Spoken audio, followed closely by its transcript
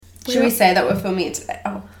Should we say that we're filming it today?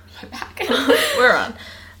 Oh, my back. We're on.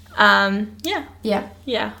 Yeah. Yeah.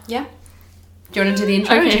 Yeah. Yeah. Do you want to do the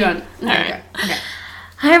intro? Okay. Or do you want... All right. Okay.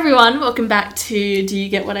 Hi everyone, welcome back to Do You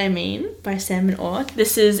Get What I Mean by Sam and Ork.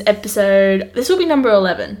 This will be number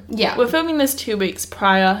 11. Yeah. We're filming this 2 weeks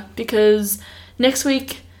prior because next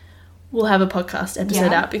week we'll have a podcast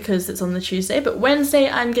episode out because it's on the Tuesday. But Wednesday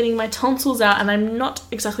I'm getting my tonsils out and I'm not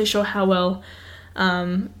exactly sure how well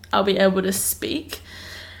I'll be able to speak.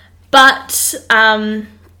 But,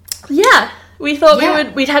 yeah. We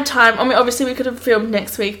thought we'd had time. I mean, obviously we could have filmed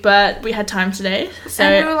next week, but we had time today. So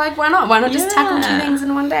and we were like, why not? Why not just tackle two things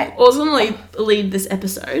in one day? I was going to lead this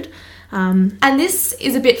episode. And this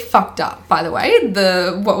is a bit fucked up, by the way,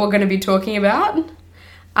 what we're going to be talking about.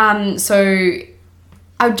 So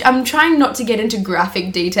I'm trying not to get into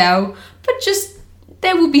graphic detail, but just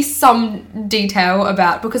there will be some detail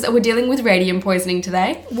about, because we're dealing with radium poisoning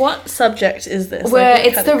today. What subject is this?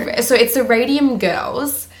 It's the Radium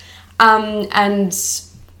Girls. And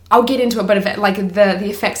I'll get into it, but the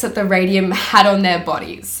effects that the radium had on their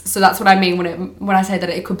bodies. So that's what I mean when I say that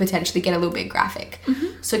it could potentially get a little bit graphic.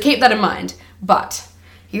 Mm-hmm. So keep that in mind. But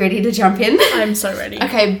you ready to jump in? I'm so ready.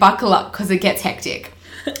 Okay, buckle up because it gets hectic.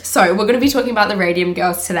 So we're going to be talking about the Radium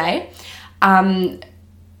Girls today. So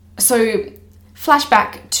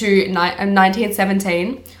flashback to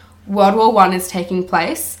 1917, World War I is taking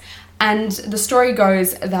place, and the story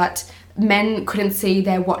goes that men couldn't see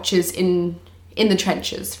their watches in the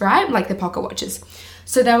trenches, right? Like their pocket watches.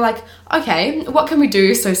 So they were like, okay, what can we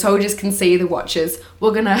do so soldiers can see the watches?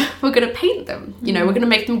 We're gonna paint them. You know, we're gonna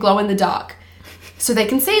make them glow in the dark so they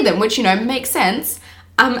can see them, which, you know, makes sense.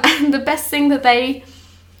 And the best thing that they,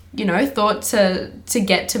 you know, thought to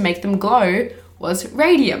get to make them glow was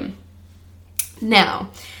radium. Now,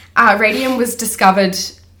 radium was discovered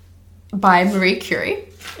by Marie Curie.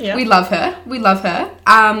 Yeah. We love her.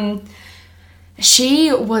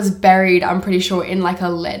 She was buried, I'm pretty sure, in like a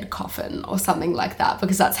lead coffin or something like that,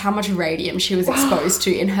 because that's how much radium she was exposed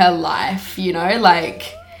to in her life, you know,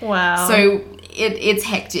 like... Wow. So it's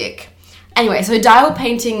hectic. Anyway, so dial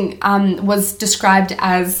painting was described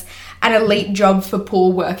as an elite job for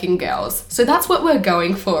poor working girls. So that's what we're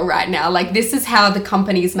going for right now. Like, this is how the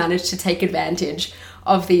companies managed to take advantage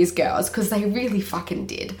of these girls, because they really fucking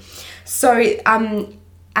did. So,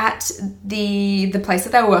 at the place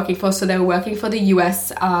that they were working for, so they were working for the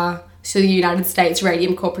US, so the United States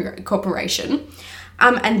Radium Corporation,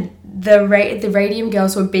 and the Radium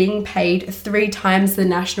Girls were being paid 3 times the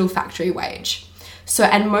national factory wage. So,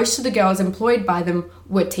 and most of the girls employed by them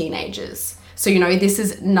were teenagers. So, you know, this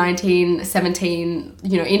is 1917,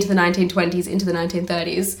 you know, into the 1920s, into the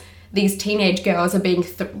 1930s. These teenage girls are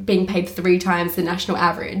being paid 3 times the national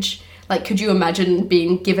average. Like, could you imagine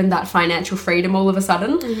being given that financial freedom all of a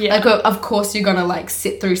sudden? Yeah. Like, of course you're gonna, like,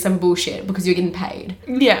 sit through some bullshit because you're getting paid.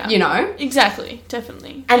 Yeah. You know? Exactly.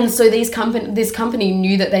 Definitely. And so this company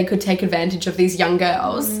knew that they could take advantage of these young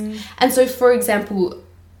girls. Mm. And so, for example,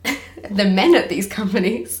 the men at these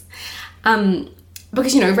companies,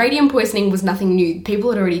 because, you know, radium poisoning was nothing new.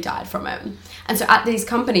 People had already died from it. And so at these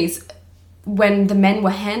companies, when the men were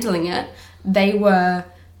handling it, they were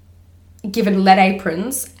given lead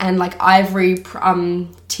aprons and like ivory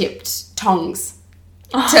tipped tongs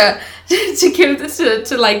to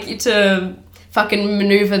fucking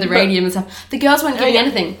maneuver the radium and stuff. The girls weren't getting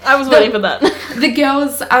anything. I was waiting for that. The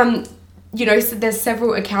girls, you know, so there's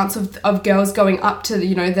several accounts of girls going up to,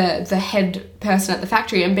 you know, the head person at the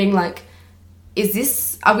factory and being like, is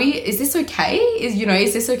this okay?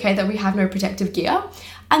 Is this okay that we have no protective gear?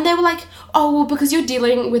 And they were like, oh, well, because you're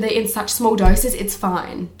dealing with it in such small doses, it's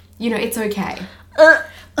fine. You know, it's okay.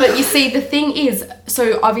 But you see, the thing is,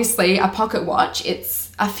 so obviously a pocket watch,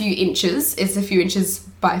 it's a few inches. It's a few inches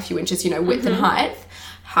by a few inches, you know, width and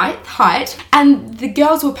height. And the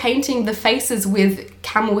girls were painting the faces with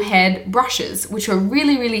camel head brushes, which were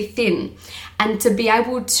really, really thin. And to be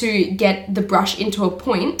able to get the brush into a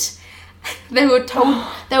point, they were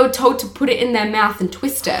told to put it in their mouth and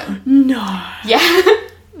twist it. No. Yeah.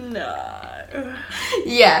 No.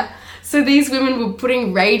 Yeah. So these women were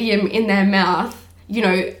putting radium in their mouth, you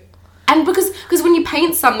know, and because when you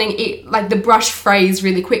paint something, it, like, the brush frays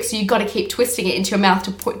really quick, so you got to keep twisting it into your mouth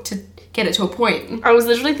to get it to a point. I was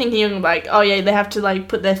literally thinking, like, oh yeah, they have to, like,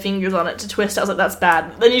 put their fingers on it to twist. I was like, that's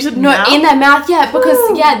bad. Then you said no, mouth? In their mouth, yeah, because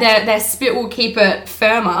their spit will keep it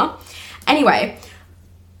firmer. Anyway,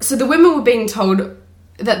 so the women were being told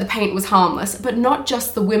that the paint was harmless, but not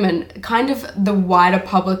just the women, kind of the wider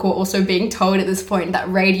public were also being told at this point that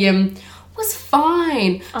radium was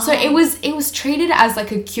fine. Oh. So it was treated as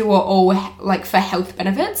like a cure or like for health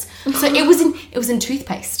benefits. So it was in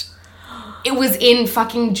toothpaste. It was in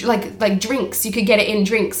fucking, like drinks. You could get it in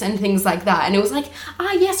drinks and things like that. And it was like,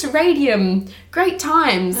 yes, radium. Great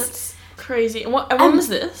times. That's crazy. And when was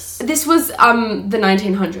this? This was the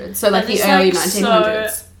 1900s. So, like, the early 1900s.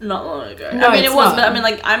 So not long ago. No, I mean, it was, not. but I mean,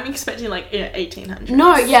 like, I'm expecting, like, 1800s.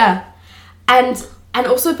 No, yeah. And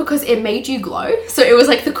also because it made you glow. So it was,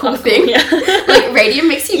 like, the cool thing. Yeah. Like, radium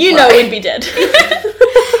makes you glow. You know we'd be dead.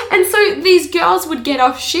 And so these girls would get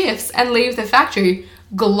off shifts and leave the factory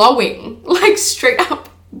glowing. Like, straight up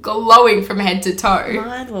glowing from head to toe.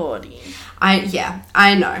 My lordy.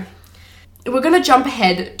 I know. We're going to jump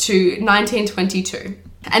ahead to 1922.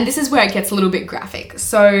 And this is where it gets a little bit graphic.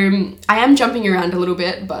 So I am jumping around a little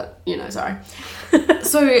bit, but, sorry.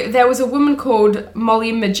 So there was a woman called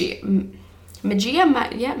Molly Magia? Magia?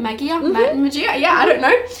 Yeah, I don't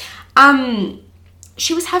know.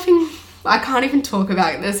 She was having... I can't even talk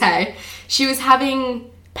about this, hey? She was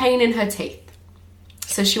having pain in her teeth.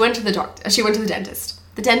 So she went to the doctor. She went to the dentist.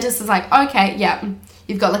 The dentist is like, okay, yeah,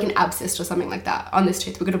 you've got like an abscess or something like that on this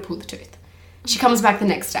tooth. We're going to pull the tooth. She comes back the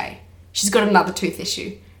next day. She's got another tooth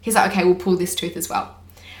issue. He's like, okay, we'll pull this tooth as well.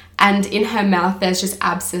 And in her mouth, there's just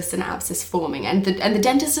abscess and abscess forming. And the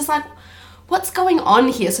dentist is like, what's going on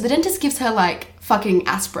here? So the dentist gives her like fucking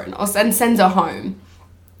aspirin and sends her home.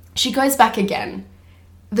 She goes back again.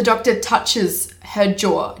 The doctor touches her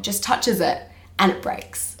jaw, just touches it, and it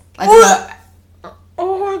breaks. Like,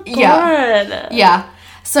 oh my God. Yeah.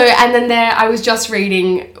 So, and then I was just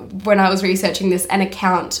reading, when I was researching this, an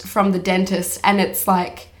account from the dentist, and it's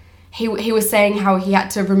like, he was saying how he had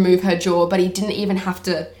to remove her jaw, but he didn't even have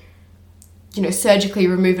to, surgically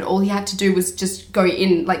remove it. All he had to do was just go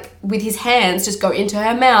in, like, with his hands, just go into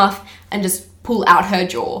her mouth and just pull out her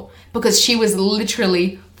jaw, because she was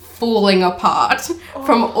literally falling apart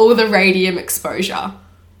from all the radium exposure.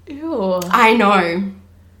 Ew. I know.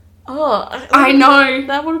 Oh. I know.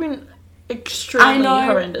 That would have been extremely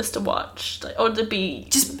horrendous to watch. Or to be...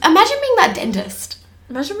 Just imagine being that dentist.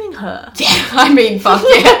 Imagine being her. Yeah, I mean, fuck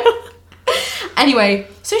yeah. Anyway,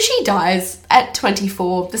 so she dies at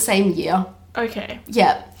 24, the same year. Okay.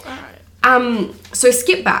 Yeah. Alright. So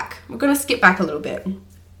skip back. We're going to skip back a little bit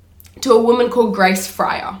to a woman called Grace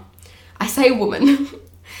Fryer. I say woman.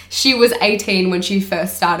 She was 18 when she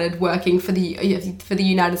first started working for the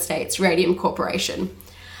United States Radium Corporation.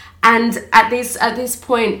 And at this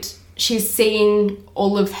point, she's seeing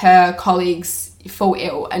all of her colleagues fall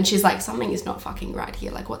ill, and she's like, something is not fucking right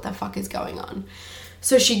here. Like, what the fuck is going on?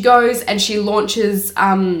 So she goes and she launches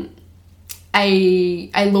a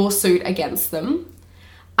lawsuit against them.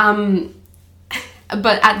 But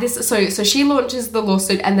at this, so she launches the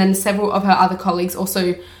lawsuit, and then several of her other colleagues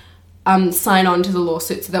also sign on to the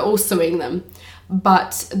lawsuit, so they're all suing them.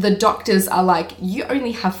 But the doctors are like, you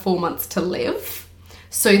only have 4 months to live.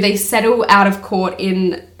 So they settle out of court in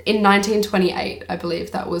 1928, I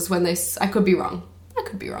believe that was when I could be wrong,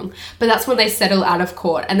 but that's when they settle out of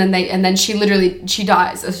court, and then she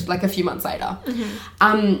dies like a few months later.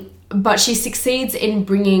 Mm-hmm. But she succeeds in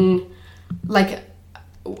bringing like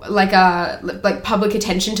public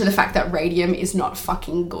attention to the fact that radium is not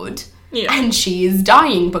fucking good. Yeah. And she is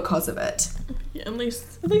dying because of it. Yeah, at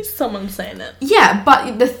least someone's saying it. Yeah,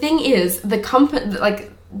 but the thing is, the company,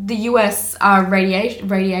 like the US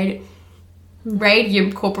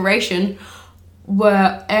Radium Corporation,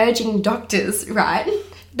 were urging doctors, right?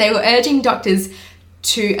 They were urging doctors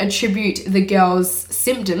to attribute the girls'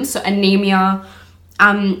 symptoms, so anemia,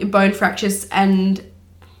 bone fractures, and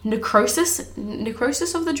necrosis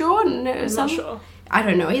of the jaw. I'm not sure. I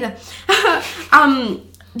don't know either.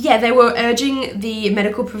 Yeah, they were urging the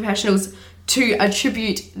medical professionals to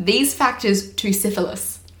attribute these factors to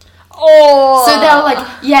syphilis. Oh! So they were like,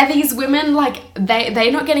 yeah, these women, like, they're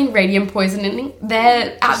not getting radium poisoning.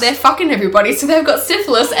 They're out there fucking everybody. So they've got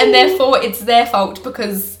syphilis, and therefore it's their fault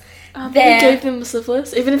because who gave them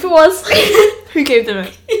syphilis? Even if it was. Who gave them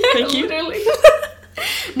it? Yeah, Thank you. Literally.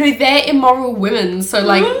 No, they're immoral women. So,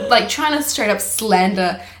 like trying to straight up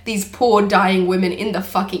slander these poor dying women in the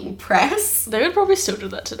fucking press. They would probably still do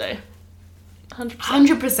that today.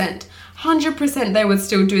 100%. 100% they would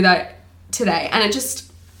still do that today. And it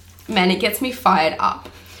just, man, it gets me fired up.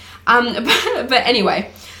 But anyway,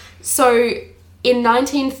 so in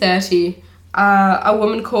 1930, a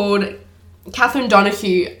woman called Catherine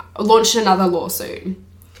Donahue launched another lawsuit.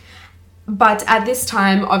 But at this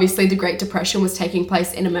time, obviously, the Great Depression was taking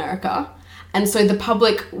place in America. And so the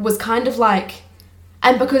public was kind of like...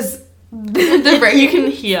 And because you can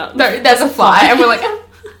hear... No, there's a fly. And we're like...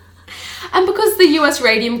 And because the US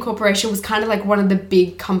Radium Corporation was kind of like one of the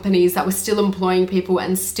big companies that was still employing people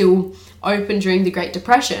and still open during the Great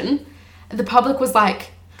Depression, the public was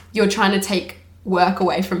like, you're trying to take work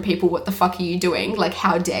away from people. What the fuck are you doing? Like,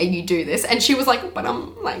 how dare you do this? And she was like, but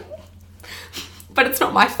it's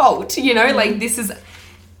not my fault, you know? Like,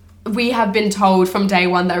 we have been told from day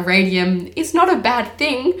one that radium is not a bad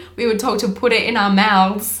thing. We were told to put it in our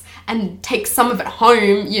mouths and take some of it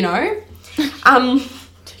home, you know? Take it home.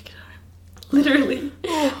 Literally.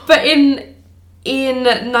 But in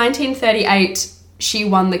 1938, she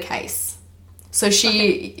won the case. So so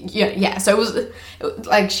it was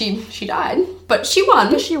like she died, but she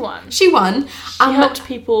won. She won. She helped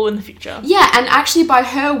people in the future. Yeah, and actually by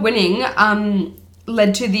her winning,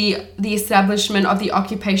 led to the establishment of the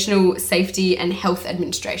Occupational Safety and Health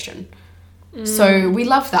Administration. So we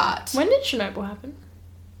love that. When did Chernobyl happen?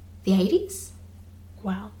 The 80s?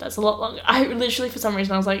 Wow, that's a lot longer. I literally, for some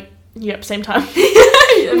reason, I was like, yep, same time.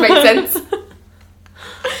 It makes sense.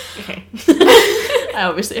 Okay. I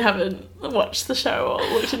obviously haven't watched the show or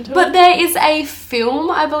looked into it. But there is a film,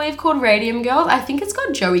 I believe, called Radium Girls. I think it's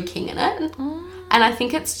got Joey King in it. And I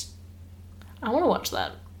think it's... I want to watch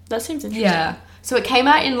that. That seems interesting. Yeah. So it came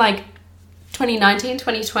out in, like, 2019,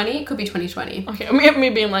 2020. It could be 2020. Okay, me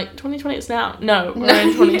being like, 2020 it's now. No, we're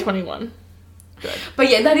in 2021. Good. But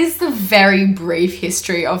yeah, that is the very brief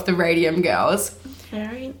history of the Radium Girls.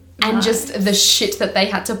 Very And nice. just the shit that they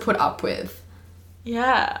had to put up with.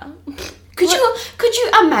 Yeah. Could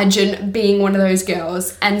you imagine being one of those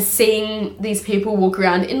girls and seeing these people walk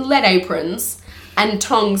around in lead aprons and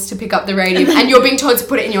tongs to pick up the radium and you're being told to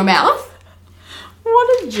put it in your mouth?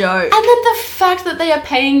 What a joke. And then the fact that they are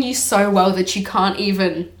paying you so well that you can't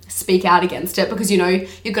even speak out against it because, you know,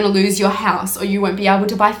 you're going to lose your house or you won't be able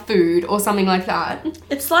to buy food or something like that.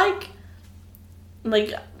 It's like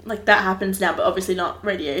that happens now, but obviously not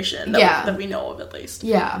radiation that we know of at least.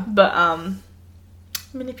 Yeah. But,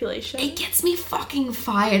 manipulation. It gets me fucking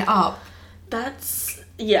fired up. That's...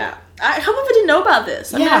 Yeah. I can't believe I didn't know about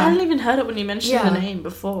this. I mean, I hadn't even heard it when you mentioned the name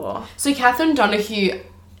before. So Catherine Donahue,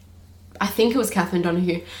 I think it was Catherine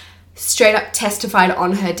Donahue, straight up testified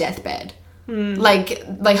on her deathbed. Like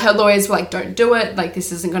her lawyers were like, don't do it. Like,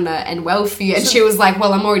 this isn't going to end well for you. And she was like,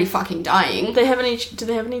 well, I'm already fucking dying. Do they have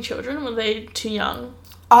any children? Were they too young?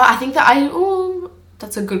 Oh, I think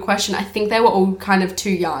that's a good question. I think they were all kind of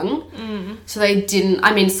too young. So they didn't...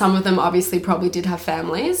 I mean, some of them obviously probably did have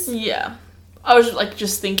families. Yeah. I was, like,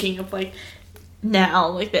 just thinking of, like, now,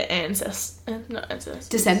 like, their ancestors.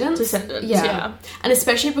 Descendants? Yeah. And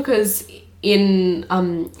especially because in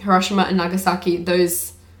Hiroshima and Nagasaki,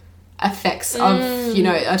 those effects of, you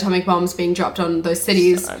know, atomic bombs being dropped on those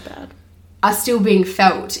cities so bad. Are still being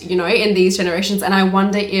felt, you know, in these generations. And I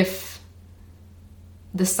wonder if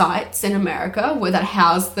the sites in America where that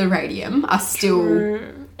house the radium are still...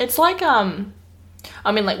 True. It's like,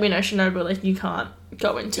 I mean, like, we know Chernobyl, like, you can't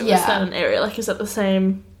go into a certain area. Like, is that the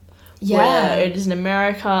same where it is in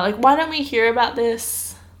America? Like, why don't we hear about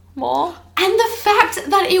this more? And the fact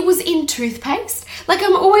that it was in toothpaste. Like,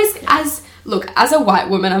 I'm always, as a white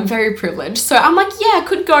woman, I'm very privileged. So I'm like, yeah, I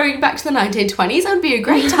could go back to the 1920s. It would be a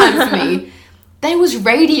great time for me. There was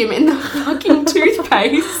radium in the fucking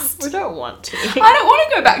toothpaste. We don't want to. I don't want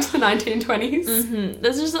to go back to the 1920s. Mm-hmm.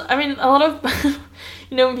 There's just, I mean, a lot of,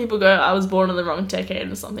 you know, when people go, I was born in the wrong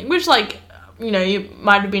decade or something, which, like, you know, you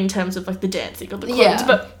might have been in terms of, like, the dancing or the clothes,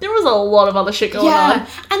 but there was a lot of other shit going on.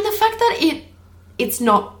 And the fact that it's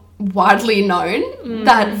not widely known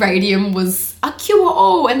that radium was a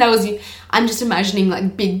cure-all, and that was, I'm just imagining,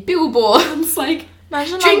 like, big billboards, like,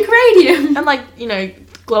 drink radium. And, like, you know,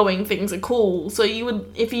 glowing things are cool, so you would,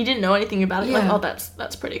 if you didn't know anything about it, like, oh,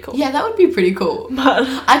 that's pretty cool. Yeah, that would be pretty cool. But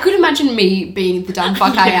I could imagine me being the dumb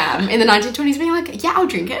fuck I am in the 1920s being like, yeah, I'll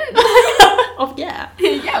drink it. Oh, yeah.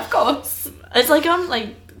 Yeah, of course. It's like,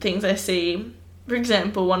 things I see, for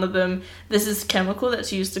example, one of them, there's this chemical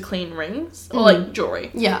that's used to clean rings, or, like,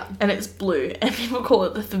 jewelry. Yeah. And it's blue, and people call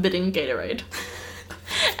it the forbidden Gatorade.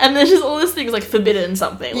 And there's just all these things, like, forbidden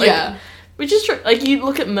something. Like, which is true. Like, you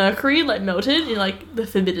look at mercury, like, melted, you're like, the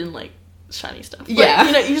forbidden, like, shiny stuff. Yeah. Like,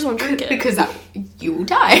 you know, you just want to drink it. Because you will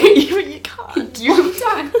die. You can't. You will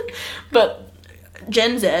die. But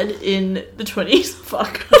Gen Z in the 20s,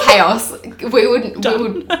 fuck. Chaos.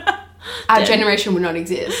 Our generation would not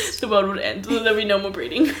exist. The world would end. There'd be no more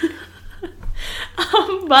breeding.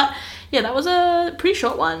 But, yeah, that was a pretty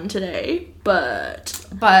short one today. But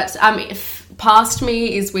past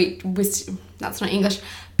me is that's not English.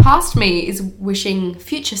 Past me is wishing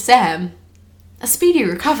future Sam a speedy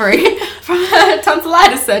recovery from her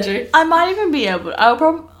tonsillitis surgery. I might even be able.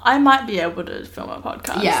 I might be able to film a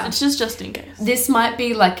podcast. Yeah, it's just in case. This might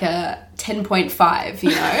be like a 10.5. You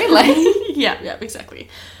know, like yeah, exactly.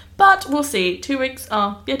 But we'll see. 2 weeks.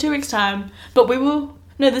 2 weeks time. But we will.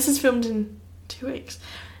 No, this is filmed in 2 weeks.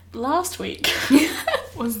 last week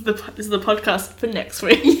is the podcast for next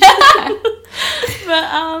week. Yeah.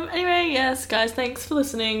 But anyway, yes, guys, thanks for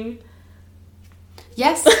listening.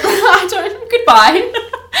 Yes. Goodbye.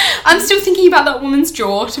 I'm still thinking about that woman's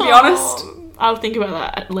jaw, to be honest. I'll think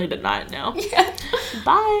about that late at night now. Yeah.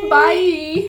 Bye. Bye.